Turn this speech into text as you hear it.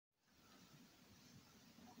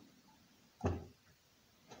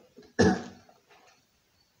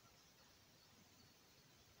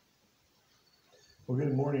Well,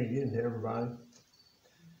 good morning again to everybody.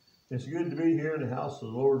 It's good to be here in the house of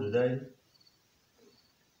the Lord today.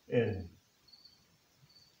 And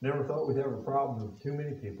never thought we'd have a problem with too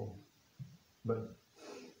many people. But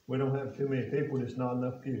we don't have too many people, just not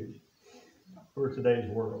enough pews for today's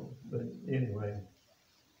world. But anyway,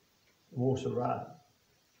 we'll survive.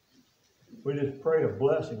 We just pray a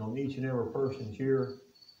blessing on each and every person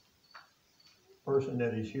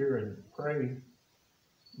that is here, and pray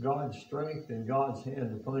God's strength and God's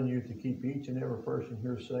hand upon you to keep each and every person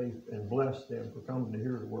here safe, and bless them for coming to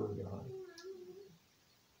hear the word of God.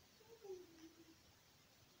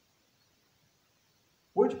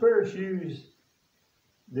 Which pair of shoes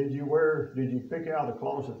did you pick out of the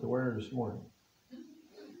closet to wear this morning?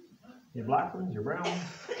 Your black ones, your brown ones?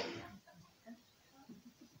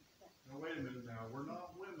 Now wait a minute now, we're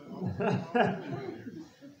not women.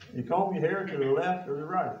 You comb your hair to the left or the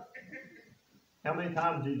right? How many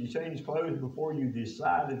times did you change clothes before you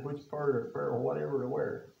decided which pair or whatever to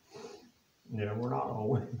wear? Yeah, we're not all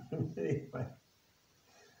women. Anyway,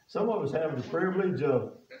 some of us have the privilege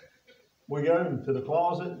of, we go to the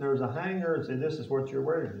closet and there's a hanger and say, this is what you're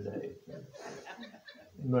wearing today.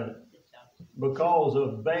 But because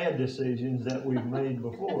of bad decisions that we've made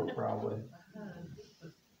before, probably.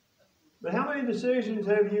 But how many decisions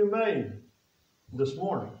have you made this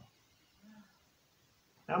morning?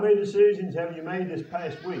 How many decisions have you made this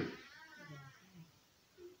past week?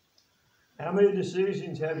 How many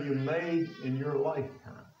decisions have you made in your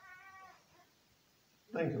lifetime?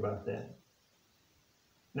 Think about that.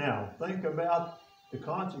 Now, think about the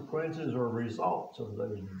consequences or results of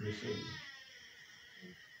those decisions.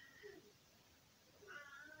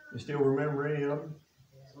 You still remember any of them?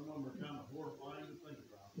 Some of them are kind of horrifying to think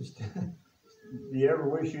about. Do you ever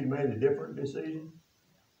wish you'd made a different decision?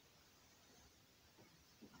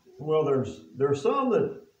 Well, there's some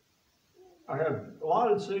that I have, a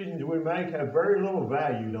lot of decisions we make have very little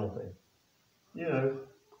value, don't they? You know,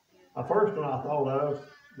 the first one I thought of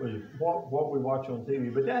was what we watch on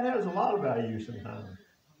TV, but that has a lot of value sometimes.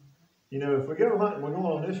 You know, if we go hunting, we're going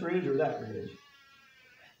on this ridge or that ridge.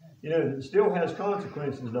 You know, it still has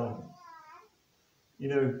consequences, don't it? You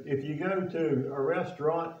know, if you go to a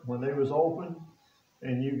restaurant when they was open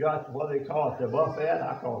and you got what they call it, the buffet,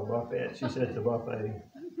 I call it a buffet. She said it's a buffet.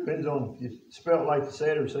 Depends on if you spell it like you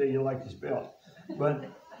said or say you like to spell it. But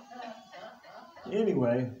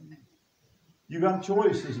anyway, you got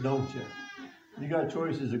choices, don't you? You got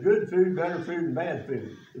choices of good food, better food, and bad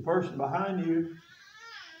food. The person behind you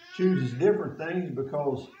chooses different things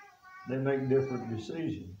because they make different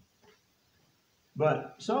decisions.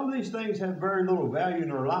 But some of these things have very little value in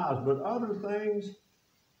our lives, but other things,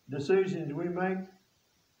 decisions we make,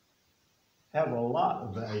 have a lot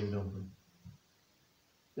of value in them.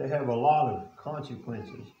 They have a lot of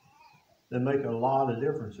consequences that make a lot of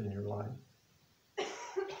difference in your life.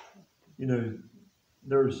 You know,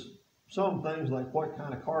 there's some things like what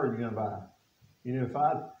kind of car are you going to buy? You know,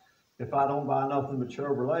 if I don't buy nothing but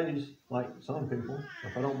Chevrolets, like some people,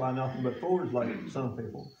 if I don't buy nothing but Fords, like some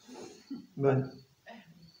people, but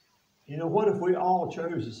you know, what if we all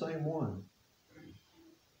chose the same one?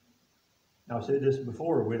 I've said this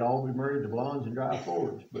before, we'd all be married to blondes and drive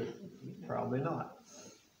Fords, but probably not.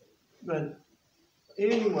 But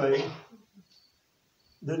anyway,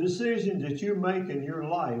 the decisions that you make in your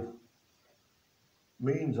life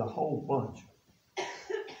means a whole bunch.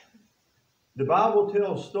 The Bible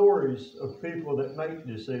tells stories of people that make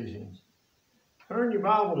decisions. Turn your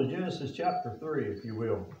Bible to Genesis chapter 3, if you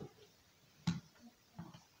will.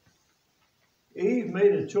 Eve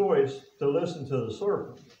made a choice to listen to the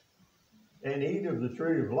serpent and eat of the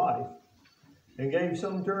tree of life, and gave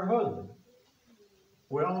some to her husband.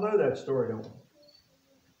 We all know that story, don't we?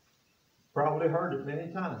 Probably heard it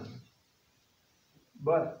many times.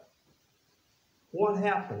 But what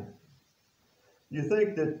happened? You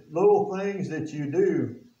think that little things that you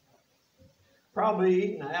do, probably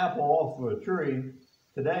eating an apple off of a tree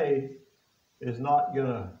today is not going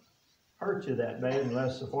to hurt you that bad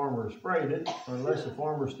unless the farmer sprayed it, or unless the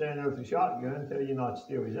farmer's standing there with a shotgun and tell you not to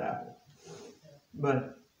steal his apple.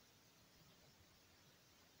 But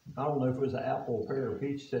I don't know if it was an apple, pear, or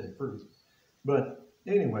peach, said fruit. But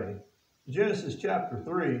anyway, Genesis chapter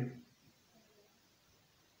 3,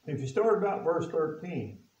 if you start about verse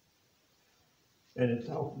 13, and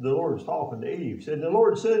the Lord is talking to Eve, said, the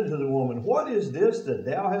Lord said unto the woman, what is this that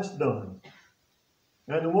thou hast done?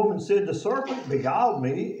 And the woman said, the serpent beguiled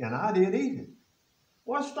me, and I did eat it.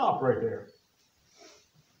 Well, let's stop right there.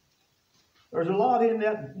 There's a lot in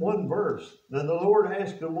that one verse. Then the Lord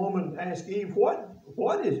asked the woman, asked Eve,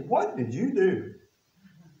 what did you do?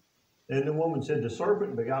 And the woman said, the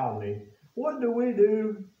serpent beguiled me. What do we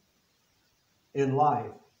do in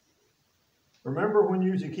life? Remember when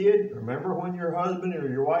you was a kid? Remember when your husband or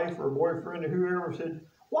your wife or boyfriend or whoever said,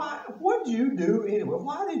 "Why? What did you do anyway?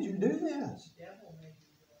 Why did you do this?"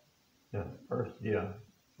 Yeah, first, yeah,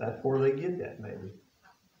 that's where they get that maybe.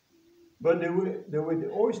 But do we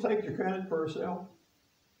always take the credit for ourselves?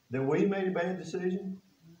 That we made a bad decision?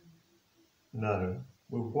 No.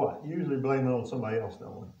 We what? Usually blame it on somebody else,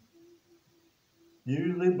 don't we?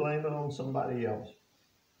 Usually blame it on somebody else.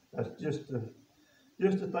 That's just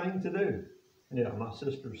a thing to do. Yeah, my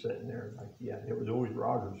sister's sitting there like, yeah, it was always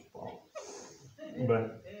Roger's fault.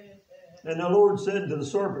 But and the Lord said to the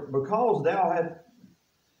serpent, "Because thou hast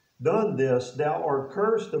done this, thou art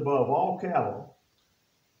cursed above all cattle."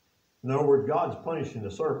 In other words, God's punishing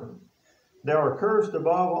the serpent. "Thou art cursed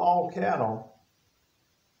above all cattle,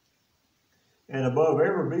 and above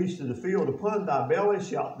every beast of the field. Upon thy belly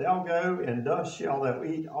shalt thou go, and dust shalt thou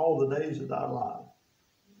eat all the days of thy life.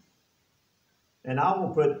 And I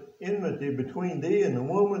will put enmity between thee and the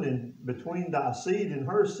woman, and between thy seed and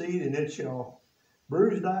her seed, and it shall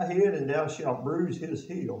bruise thy head, and thou shalt bruise his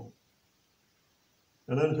heel.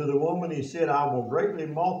 And unto the woman he said, I will greatly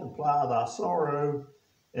multiply thy sorrow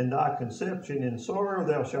and thy conception. In sorrow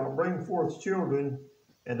thou shalt bring forth children,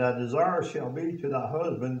 and thy desire shall be to thy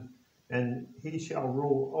husband, and he shall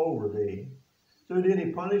rule over thee." So did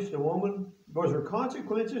he punish the woman? Was there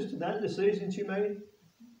consequences to that decision she made?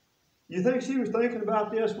 You think she was thinking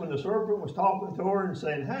about this when the serpent was talking to her and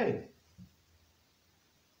saying, "Hey,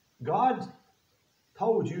 God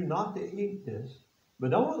told you not to eat this,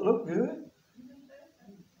 but don't it look good?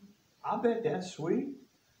 I bet that's sweet.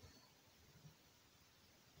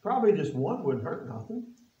 Probably just one wouldn't hurt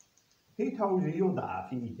nothing. He told you you'll die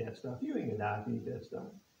if you eat that stuff. You ain't gonna die if you eat that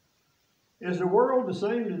stuff." Is the world the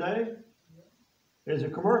same today? Is the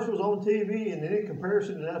commercials on TV in any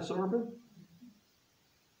comparison to that serpent?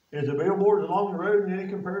 Is the billboards along the road in any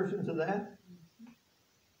comparison to that?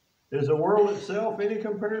 Is the world itself any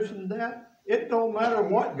comparison to that? It don't matter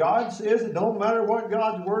what God says. It don't matter what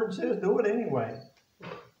God's word says. Do it anyway.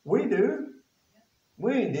 We do.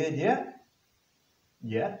 We ain't dead yet.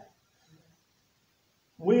 Yet.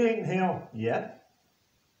 We ain't in hell yet.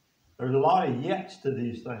 There's a lot of yets to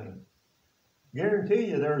these things. Guarantee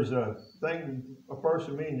you there's a thing, a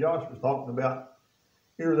person me and Josh was talking about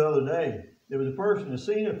here the other day. There was a person that's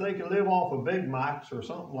seen if they can live off of Big Macs or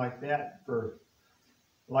something like that for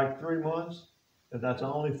like 3 months, if that's the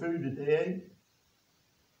only food that they ate.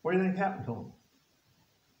 What do you think happened to them?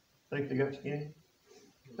 Think they got skinny?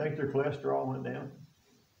 Think their cholesterol went down?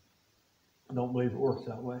 I don't believe it works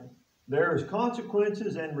that way. There's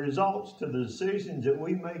consequences and results to the decisions that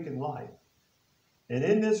we make in life. And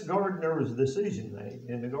in this garden, there was a decision made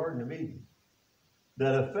in the Garden of Eden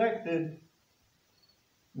that affected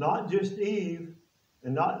not just Eve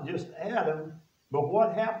and not just Adam, but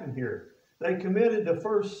what happened here? They committed the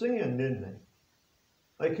first sin, didn't they?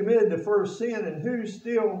 They committed the first sin, and who's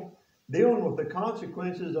still dealing with the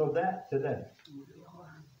consequences of that today?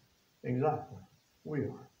 Exactly. We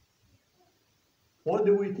are. What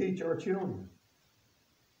do we teach our children?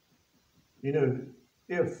 You know,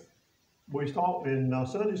 if we was talking in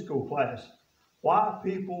Sunday school class, why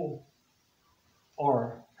people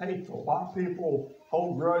are hateful, why people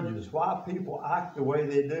hold grudges, why people act the way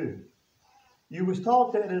they do. You was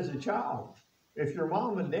taught that as a child. If your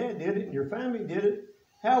mom and dad did it and your family did it,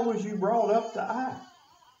 how was you brought up to act?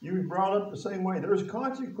 You was brought up the same way. There's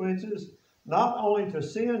consequences not only to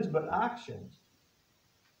sins but actions.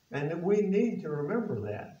 And that we need to remember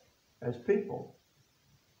that as people.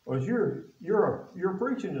 Because you're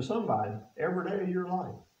preaching to somebody every day of your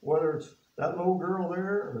life, whether it's that little girl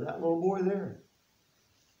there or that little boy there.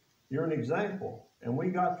 You're an example, and we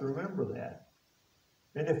got to remember that.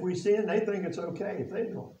 And if we sin, they think it's okay if they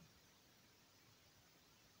don't.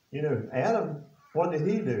 You know, Adam, what did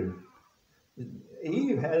he do?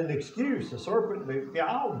 Eve had an excuse. The serpent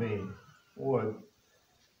beguiled me. Boy,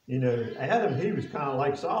 you know, Adam, he was kind of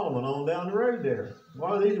like Solomon on down the road there.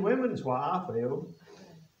 One of these women's why I failed.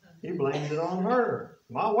 He blamed it on her.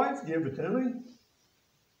 My wife gave it to me.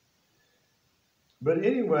 But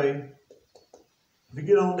anyway, if you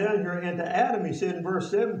get on down here into Adam, he said in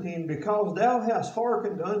verse 17, "Because thou hast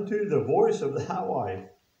hearkened unto the voice of thy wife."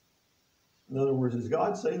 In other words, is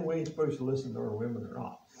God saying we ain't supposed to listen to our women or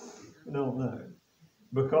not? We don't know.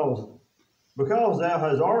 Because thou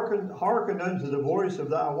hast hearkened unto the voice of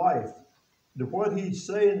thy wife. What he's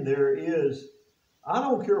saying there is, I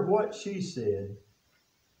don't care what she said.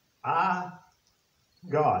 God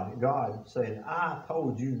saying, I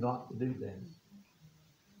told you not to do that.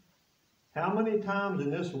 How many times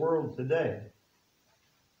in this world today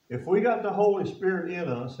If we got the Holy Spirit in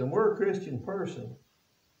us and we're a Christian person,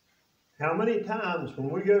 how many times when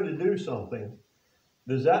we go to do something,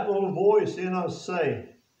 does that little voice in us say,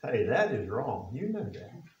 hey, that is wrong. You know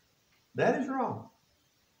that. That is wrong.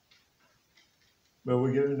 But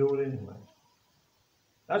we go and do it anyway.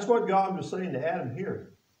 That's what God was saying to Adam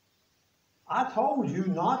here. I told you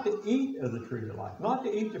not to eat of the tree of life, not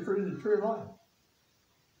to eat the fruit of the tree of life.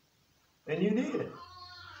 And you did.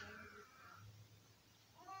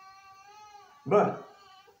 But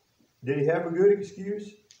did he have a good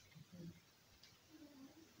excuse?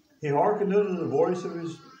 He hearkened unto the voice of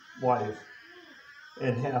his wife,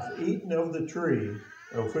 and hath eaten of the tree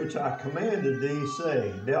of which I commanded thee,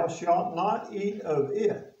 saying, thou shalt not eat of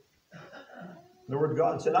it. In other words,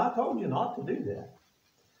 God said, I told you not to do that.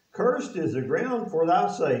 Cursed is the ground for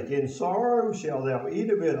thy sake. In sorrow shalt thou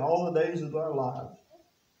eat of it all the days of thy life.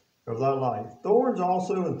 Thorns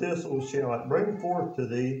also and thistles shall it bring forth to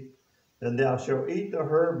thee, and thou shalt eat the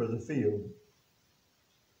herb of the field.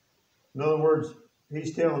 In other words,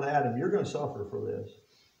 he's telling Adam, you're going to suffer for this.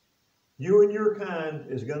 You and your kind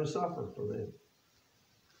is going to suffer for this.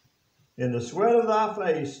 In the sweat of thy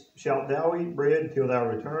face shalt thou eat bread till thou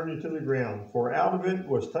return into the ground. For out of it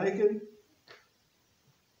was taken,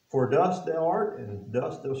 for dust thou art, and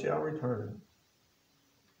dust thou shalt return.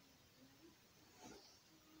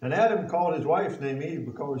 And Adam called his wife's name Eve,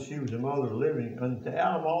 because she was the mother of living. Unto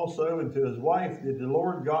Adam also and to his wife did the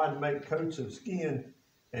Lord God make coats of skin,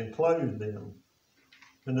 and clothed them.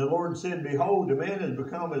 And the Lord said, behold, the man is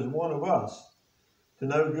become as one of us, to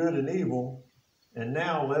know good and evil. And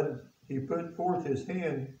now let he put forth his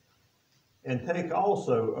hand, and take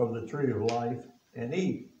also of the tree of life, and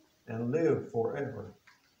eat, and live forever.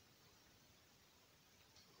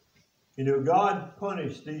 You know, God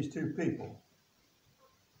punished these two people.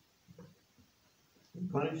 He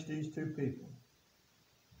punished these two people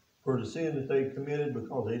for the sin that they committed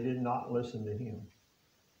because they did not listen to him.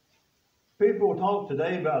 People talk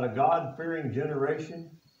today about a God-fearing generation.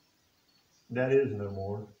 That is no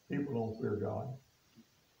more. People don't fear God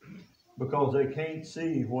because they can't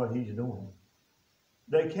see what he's doing.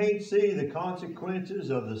 They can't see the consequences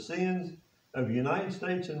of the sins of the United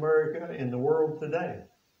States of America and the world today.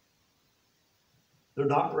 They're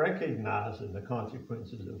not recognizing the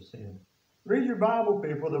consequences of sin. Read your Bible,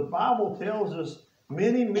 people. The Bible tells us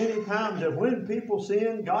many, many times that when people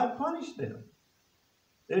sin, God punished them.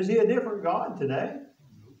 Is he a different God today?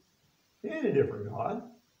 He ain't a different God.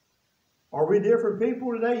 Are we different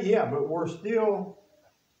people today? Yeah, but we're still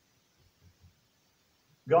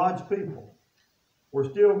God's people. We're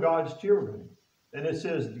still God's children. And it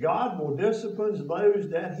says God will discipline those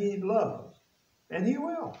that he loves. And he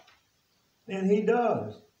will. And he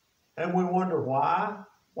does. And we wonder why.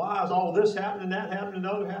 Why is all this happening, that happening, and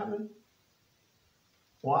other happening?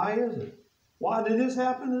 Why is it? Why did this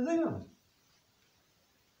happen to them?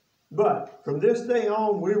 But from this day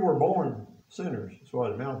on, we were born sinners. That's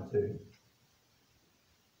what it amounted to.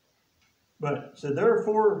 But so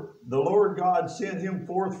therefore, the Lord God sent him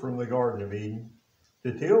forth from the Garden of Eden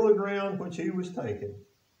to till the ground which he was taken.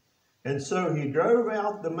 And so he drove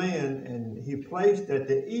out the man, and he placed at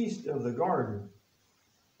the east of the Garden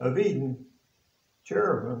of Eden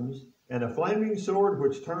cherubims and a flaming sword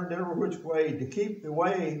which turned every which way to keep the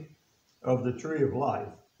way of the tree of life.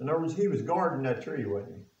 In other words, he was guarding that tree,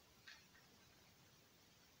 wasn't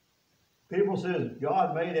he? People says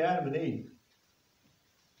God made Adam and Eve.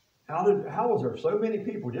 How was there so many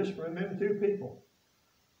people just from them two people?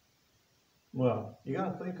 Well, you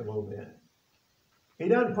got to think a little bit. He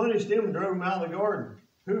done punished them and drove them out of the garden.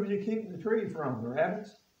 Who was he keeping the tree from? The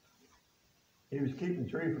rabbits? He was keeping the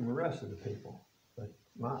tree from the rest of the people. But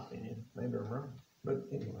in my opinion, maybe I'm wrong. But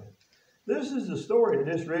anyway, this is the story I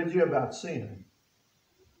just read you about sin.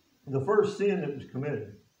 The first sin that was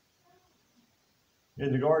committed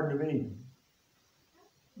in the Garden of Eden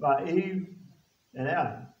by Eve and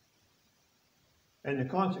Adam. And the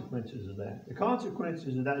consequences of that. The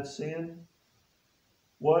consequences of that sin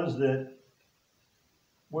was that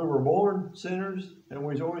we were born sinners and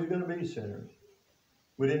we was always going to be sinners.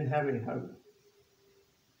 We didn't have any hope.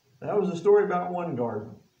 That was a story about one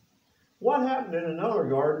garden. What happened in another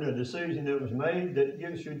garden, a decision that was made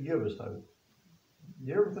that should give us hope? Did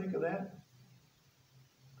you ever think of that?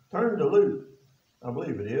 Turn to Luke, I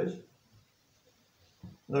believe it is.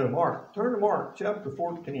 No, Mark. Turn to Mark chapter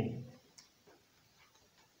 14.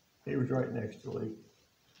 He was right next to Luke.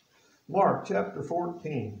 Mark chapter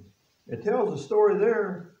 14. It tells a story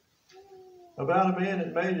there about a man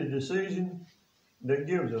that made a decision that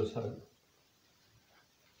gives us hope.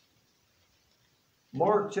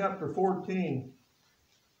 Mark chapter 14,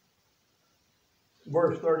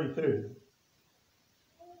 verse 32.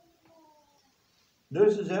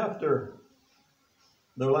 This is after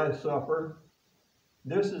the Last Supper.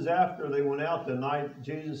 This is after they went out the night,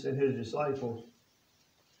 Jesus and his disciples.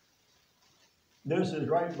 This is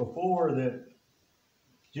right before that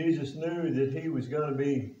Jesus knew that he was going to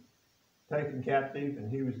be taken captive and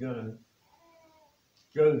he was going to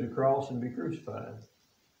go to the cross and be crucified.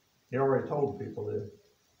 He already told the people this.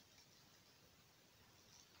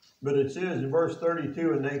 But it says in verse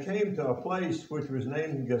 32, and they came to a place which was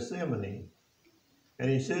named Gethsemane. And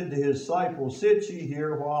he said to his disciples, sit ye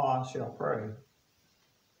here while I shall pray.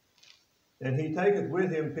 And he taketh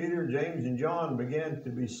with him Peter, James, and John, began to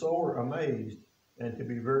be sore amazed and to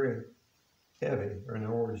be very heavy. Or in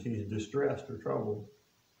other words, he's distressed or troubled.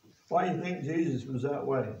 Why do you think Jesus was that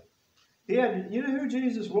way? You know who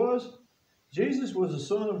Jesus was? Jesus was the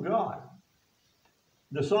Son of God.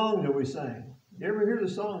 The song that we sang. You ever hear the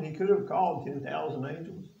song, he could have called 10,000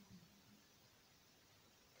 angels?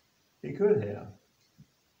 He could have.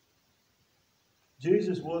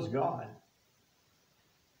 Jesus was God.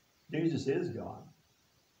 Jesus is God.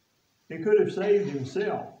 He could have saved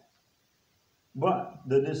himself. But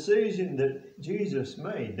the decision that Jesus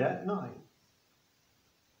made that night,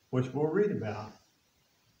 which we'll read about,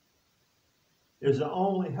 is the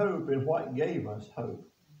only hope in what gave us hope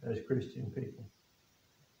as Christian people.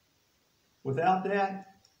 Without that,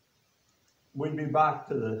 we'd be back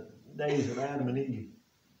to the days of Adam and Eve.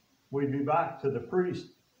 We'd be back to the priest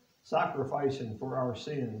sacrificing for our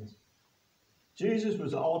sins. Jesus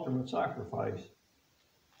was the ultimate sacrifice.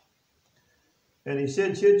 And he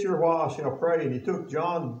said, sit your while I shall pray. And he took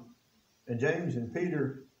John and James and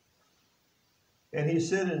Peter, and he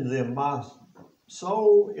said unto them, my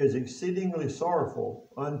soul is exceedingly sorrowful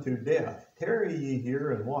unto death. Tarry ye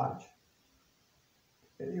here and watch.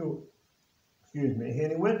 And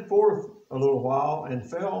he went forth a little while and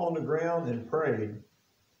fell on the ground and prayed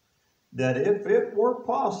that if it were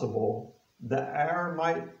possible, the hour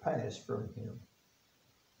might pass from him.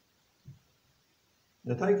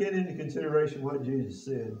 Now take it into consideration what Jesus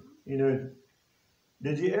said. You know,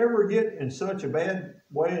 did you ever get in such a bad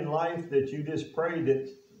way in life that you just prayed that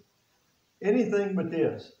anything but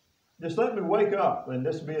this? Just let me wake up and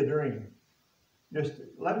this be a dream. Just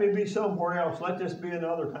let me be somewhere else. Let this be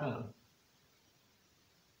another time.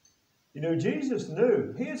 You know, Jesus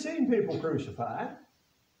knew. He had seen people crucified.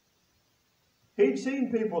 He'd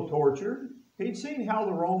seen people tortured. He'd seen how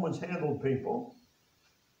the Romans handled people.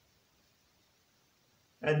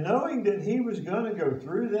 And knowing that he was going to go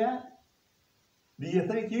through that, do you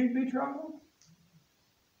think you'd be troubled?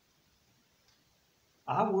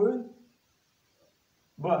 I would.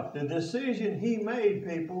 But the decision he made,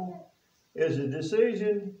 people, is a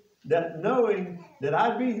decision that knowing that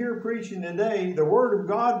I'd be here preaching today, the Word of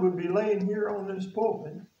God would be laying here on this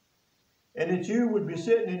pulpit, and that you would be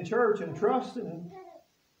sitting in church and trusting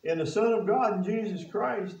in the Son of God and Jesus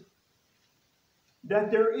Christ,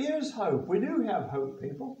 that there is hope. We do have hope,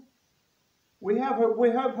 people. We have hope.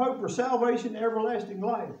 We have hope for salvation and everlasting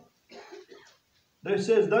life. That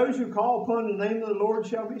says, those who call upon the name of the Lord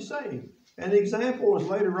shall be saved. And the example is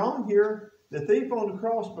later on here, the thief on the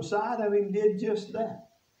cross beside of him did just that.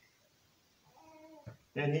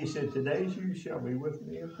 And he said, today you shall be with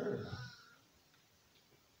me in paradise.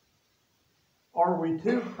 Are we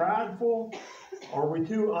too prideful? Are we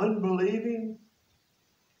too unbelieving?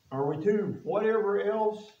 Are we too whatever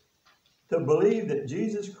else to believe that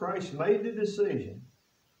Jesus Christ made the decision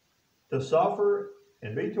to suffer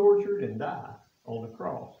and be tortured and die on the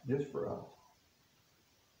cross just for us?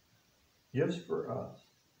 Just for us.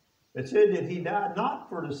 It said that he died not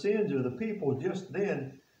for the sins of the people just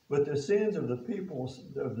then, but the sins of the people,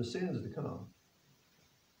 of the sins to come.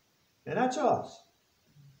 And that's us.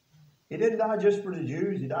 He didn't die just for the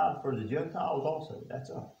Jews. He died for the Gentiles also. That's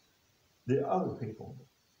us. The other people.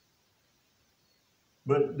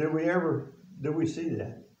 But do we see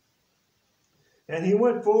that? And he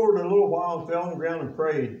went forward a little while and fell on the ground and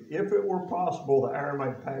prayed, if it were possible, the hour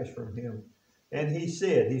might pass from him. And he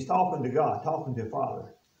said, he's talking to God, talking to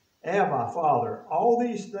Father, Abba, Father, all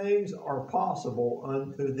these things are possible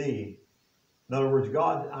unto thee. In other words,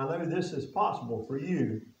 God, I know this is possible for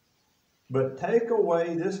you, but take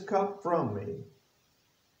away this cup from me. In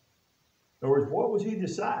other words, what was he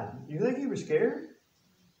deciding? You think he was scared?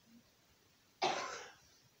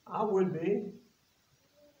 I would be.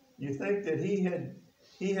 You think that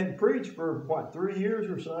he had preached for, 3 years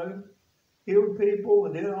or so, healed people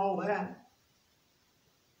and did all that,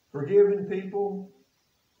 forgiving people,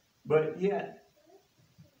 but yet,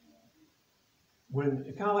 when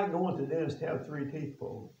it's kind of like going to the dentist to have 3 teeth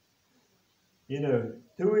pulled.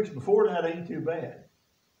 2 weeks before that ain't too bad.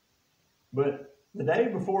 But the day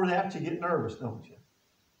before that, you get nervous, don't you?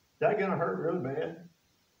 Is that going to hurt really bad?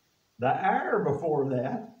 The hour before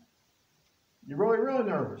that, you're really, really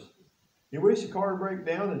nervous. You wish the car would break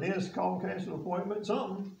down, the dentist called and canceled an appointment,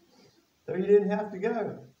 something, so you didn't have to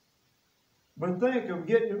go. But think of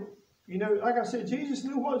getting, like I said, Jesus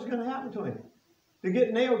knew what was going to happen to him. To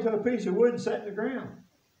get nailed to a piece of wood and set in the ground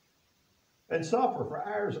and suffer for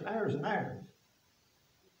hours and hours and hours.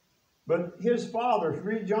 But his Father, if you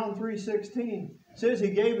read John 3:16, says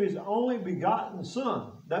he gave his only begotten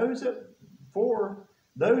Son. Those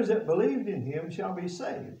that believed in him shall be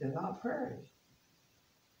saved and not perish.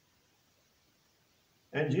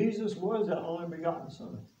 And Jesus was that only begotten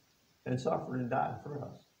Son and suffered and died for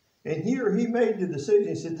us. And here he made the decision.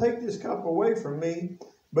 He said, take this cup away from me.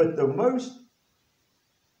 But the most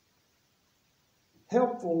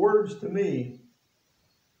helpful words to me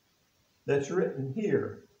that's written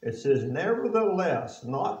here, it says, nevertheless,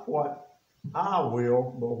 not what I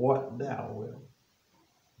will, but what thou wilt.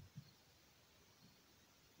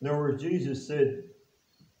 In other words, Jesus said,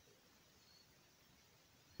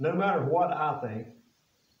 no matter what I think,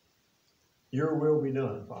 your will be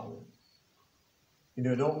done, Father.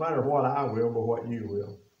 Don't matter what I will, but what you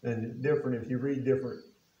will. And it's different if you read different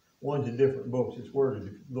ones in different books. It's worded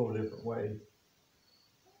a little different way. It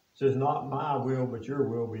says, not my will, but your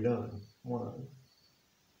will be done. One of them.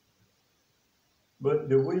 But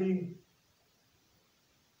do we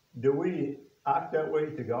act that way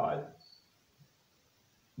to God?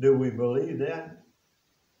 Do we believe that?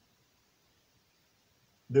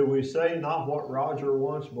 Do we say not what Roger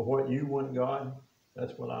wants, but what you want, God?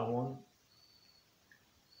 That's what I want.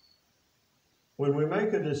 When we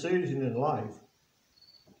make a decision in life,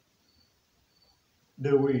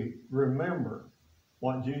 do we remember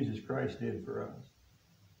what Jesus Christ did for us?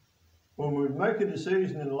 When we make a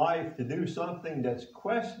decision in life to do something that's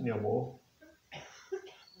questionable,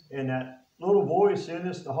 and that little voice in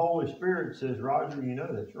us, the Holy Spirit, says, Roger,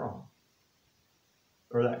 that's wrong.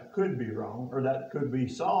 Or that could be wrong, or that could be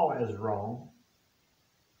saw as wrong.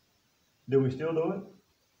 Do we still do it?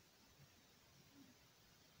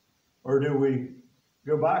 Or do we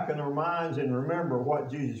go back in our minds and remember what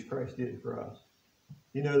Jesus Christ did for us?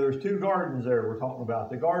 There's 2 gardens there we're talking about.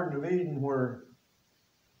 The Garden of Eden, where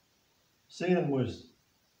sin was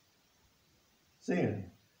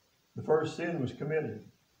sin. The first sin was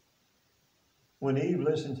committed when Eve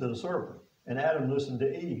listened to the serpent and Adam listened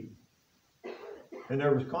to Eve. And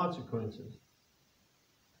there was consequences.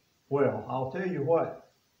 Well, I'll tell you what.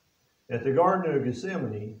 At the Garden of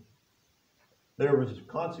Gethsemane, there was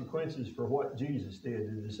consequences for what Jesus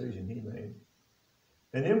did, the decision he made.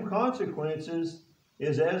 And them consequences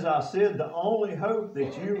is, as I said, the only hope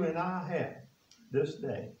that you and I have this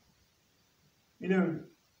day.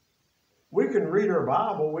 We can read our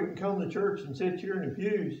Bible, we can come to church and sit here in the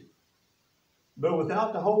pews, but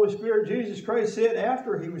without the Holy Spirit, Jesus Christ said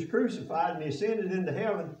after he was crucified and he ascended into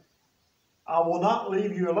heaven, I will not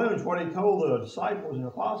leave you alone. It's what he told the disciples and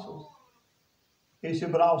apostles. He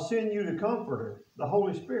said, but I'll send you the Comforter, the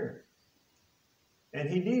Holy Spirit. And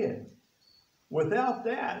he did. Without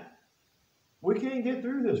that, we can't get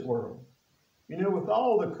through this world. With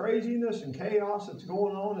all the craziness and chaos that's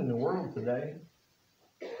going on in the world today,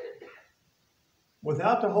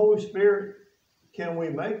 without the Holy Spirit, can we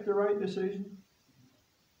make the right decision?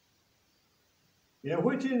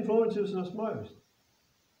 Which influences us most?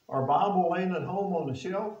 Our Bible laying at home on the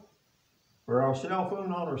shelf, or our cell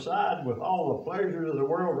phone on our side with all the pleasures of the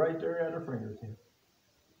world right there at our fingertips?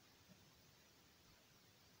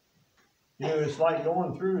 It's like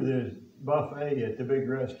going through the buffet at the big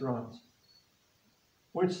restaurants.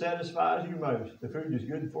 Which satisfies you most? The food is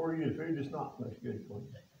good for you, the food is not much good for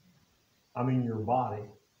you. I mean your body.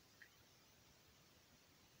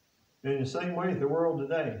 In the same way, the world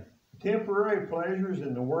today. Temporary pleasures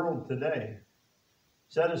in the world today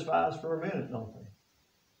satisfies for a minute, don't they?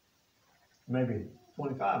 Maybe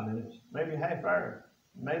 25 minutes, maybe a half hour,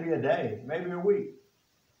 maybe a day, maybe a week.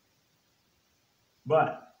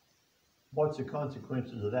 But what's the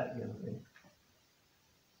consequences of that going to be?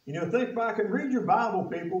 Think back and read your Bible,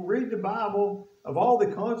 people. Read the Bible of all the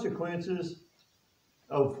consequences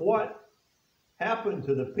of what happened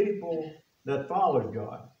to the people that followed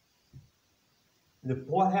God.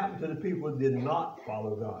 What happened to the people that did not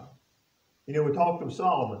follow God? We talked of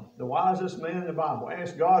Solomon, the wisest man in the Bible,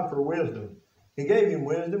 asked God for wisdom. He gave him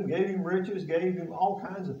wisdom, gave him riches, gave him all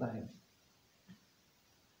kinds of things.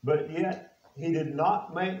 But yet, he did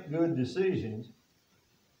not make good decisions.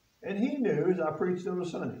 And he knew, as I preached on a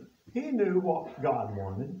Sunday, he knew what God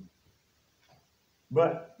wanted.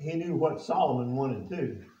 But he knew what Solomon wanted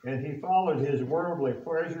too. And he followed his worldly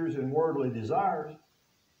pleasures and worldly desires.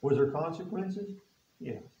 Was there consequences?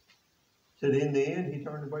 Yes. Said in the end, he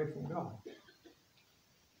turned away from God.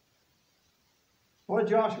 What did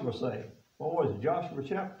Joshua say? What was it? Joshua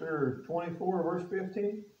chapter 24, verse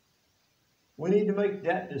 15? We need to make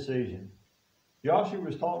that decision. Joshua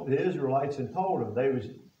was talking to the Israelites and told them they was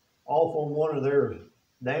off on one of their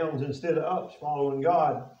downs instead of ups following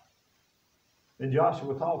God. And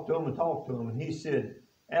Joshua talked to them, and he said,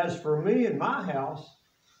 as for me and my house,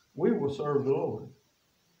 we will serve the Lord.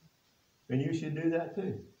 And you should do that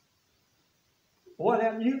too. What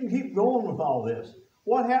happened? You can keep going with all this.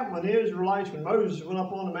 What happened when the Israelites, when Moses went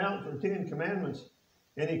up on the mountain for the 10 Commandments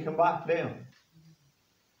and he come back down?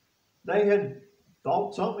 They had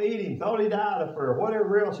thought something eat him, thought he died up there,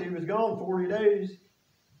 whatever else. He was gone 40 days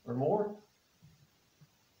or more.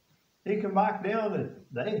 He come back down and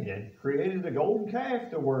they had created a golden calf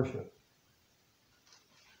to worship.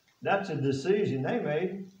 That's a decision they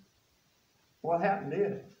made. What happened to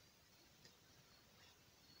it?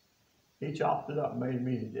 He chopped it up and made a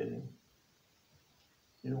meat, didn't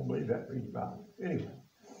he? You don't believe that? Read your Bible. Anyway.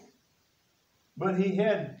 But he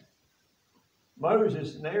had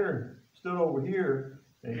Moses and Aaron stood over here,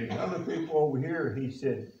 and other people over here. He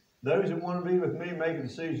said, those that want to be with me, make a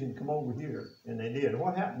decision, come over here. And they did.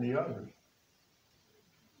 What happened to the others?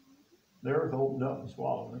 The earth opened up and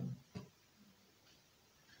swallowed them.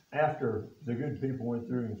 After the good people went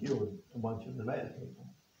through and killed a bunch of the bad people.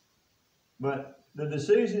 But the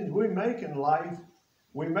decisions we make in life,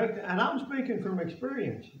 we make, and I'm speaking from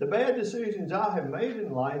experience. The bad decisions I have made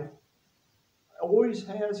in life always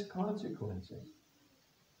has consequences.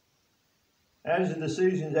 As the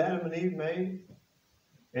decisions Adam and Eve made,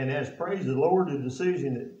 and as, praise the Lord, the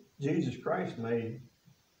decision that Jesus Christ made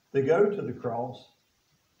to go to the cross,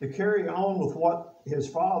 to carry on with what his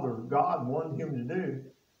Father, God, wanted him to do,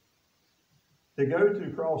 to go to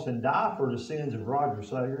the cross and die for the sins of Roger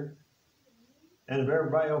Sager and of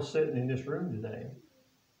everybody else sitting in this room today,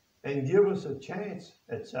 and give us a chance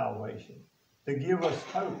at salvation, to give us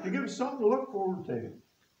hope, to give us something to look forward to.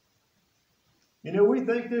 You know, we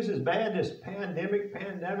think this is bad, this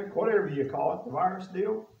pandemic, whatever you call it, the virus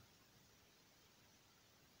deal.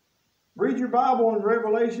 Read your Bible and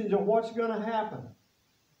Revelations on what's going to happen.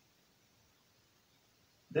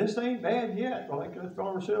 This ain't bad yet. Like the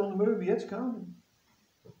fellow said on the movie, it's coming.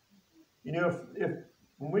 You know, if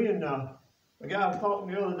when we and a guy was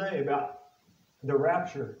talking the other day about the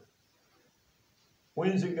rapture,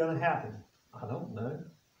 when is it going to happen? I don't know.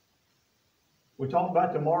 We talked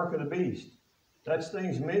about the mark of the beast. That's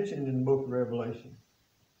things mentioned in the book of Revelation.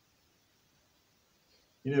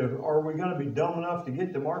 You know, are we going to be dumb enough to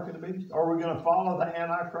get the mark of the beast? Are we going to follow the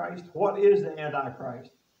Antichrist? What is the Antichrist?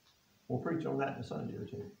 We'll preach on that in a Sunday or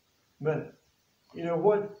two. But, you know,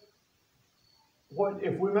 what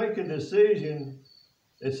if we make a decision,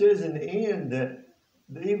 it says in the end that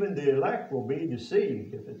even the elect will be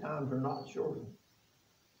deceived if the times are not shortened.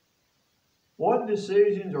 What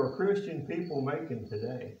decisions are Christian people making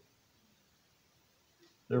today?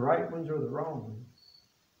 The right ones or the wrong ones?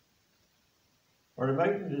 Are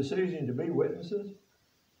they making the decision to be witnesses?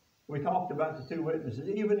 We talked about the two witnesses.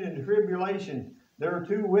 Even in the tribulation, there are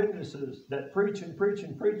two witnesses that preach and preach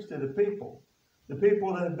and preach to the people. The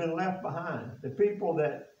people that have been left behind. The people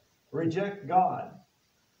that reject God.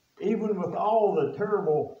 Even with all the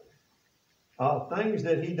terrible things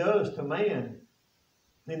that he does to man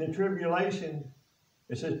in the tribulation,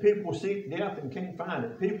 it says people seek death and can't find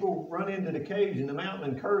it. People run into the caves in the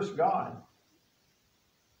mountain and curse God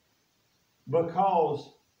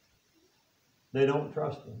because they don't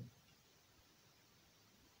trust him.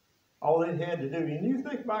 All they had to do, and you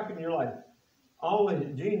think back in your life,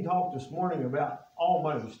 Gene talked this morning about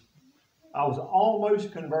almost. I was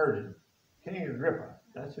almost converted. King Agrippa,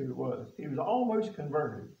 that's who it was. He was almost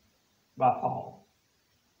converted by Paul.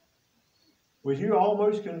 Was you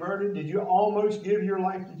almost converted? Did you almost give your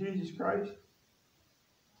life to Jesus Christ?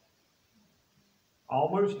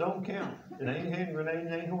 Almost don't count. It ain't hand grenade,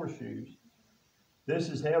 it ain't horseshoes. This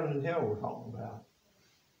is heaven and hell we're talking about.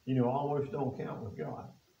 You know, almost don't count with God.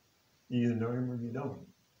 You either know him or you don't.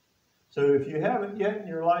 So if you haven't yet in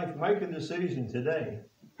your life, make a decision today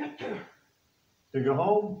to go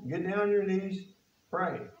home, get down on your knees,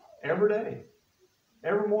 pray every day,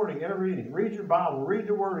 every morning, every evening. Read your Bible, read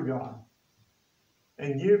the Word of God,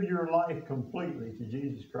 and give your life completely to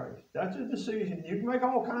Jesus Christ. That's a decision. You can make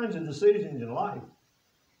all kinds of decisions in life.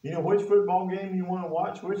 You know, which football game you want to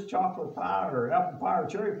watch, which chocolate pie or apple pie or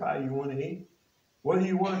cherry pie you want to eat, whether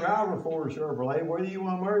you want to drive a Ford or Chevrolet, whether you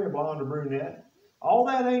want to marry a blonde or brunette, All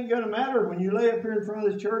that ain't going to matter when you lay up here in front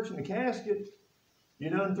of this church in the casket.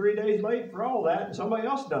 You're done 3 days late for all that, and somebody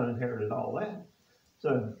else done inherited all that.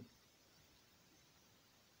 So,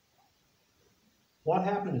 what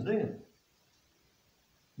happens then?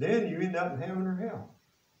 Then you end up in heaven or hell.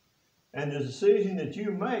 And the decision that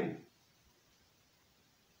you make,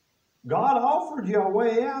 God offered you a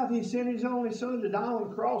way out. He sent His only Son to die on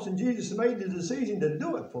the cross, and Jesus made the decision to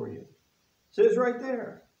do it for you. It says right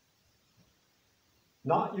there.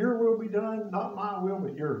 Not your will be done, not my will,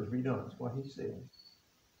 but yours be done. That's what He said.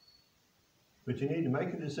 But you need to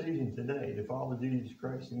make a decision today to follow Jesus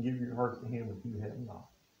Christ and give your heart to Him if you have not.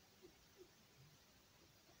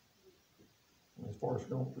 As far as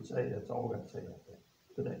going to say, that's all I got to say about that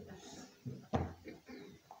today.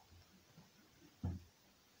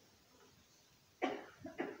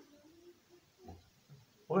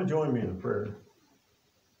 Want to join me in a prayer?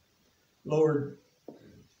 Lord,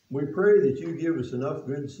 we pray that you give us enough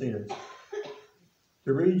good sense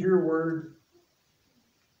to read your word,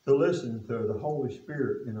 to listen to the Holy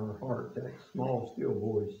Spirit in our heart, that small, still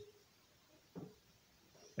voice,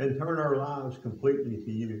 and turn our lives completely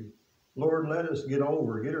to you. Lord, let us get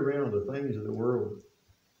around the things of the world,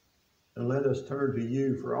 and let us turn to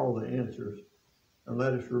you for all the answers, and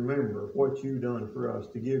let us remember what you've done for us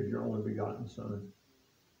to give your only begotten Son.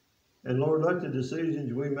 And Lord, let the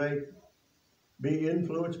decisions we make be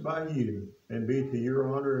influenced by you and be to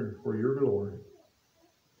your honor and for your glory.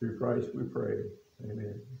 Through Christ we pray.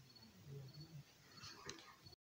 Amen.